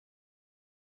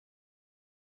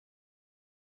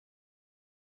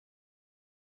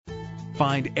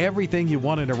Find everything you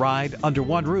want in a ride under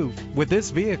one roof with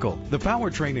this vehicle. The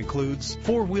powertrain includes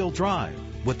four-wheel drive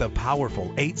with a powerful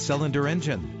 8-cylinder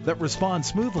engine that responds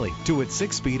smoothly to its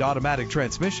 6-speed automatic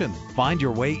transmission. Find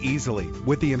your way easily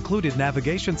with the included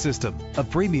navigation system. A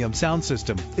premium sound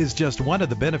system is just one of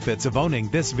the benefits of owning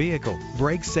this vehicle.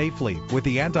 Brake safely with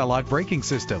the anti-lock braking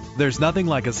system. There's nothing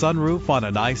like a sunroof on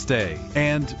a nice day.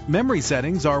 And memory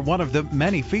settings are one of the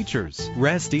many features.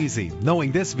 Rest easy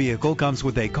knowing this vehicle comes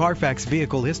with a Carfax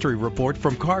Vehicle History Report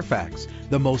from Carfax,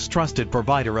 the most trusted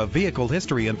provider of vehicle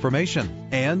history information.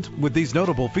 And with these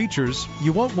notable features,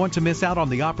 you won't want to miss out on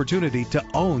the opportunity to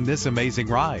own this amazing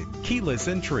ride. Keyless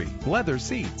entry, leather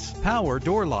seats, power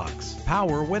door locks,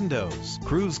 power windows,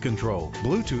 cruise control,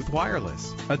 Bluetooth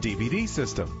wireless, a DVD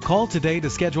system. Call today to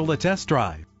schedule a test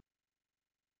drive.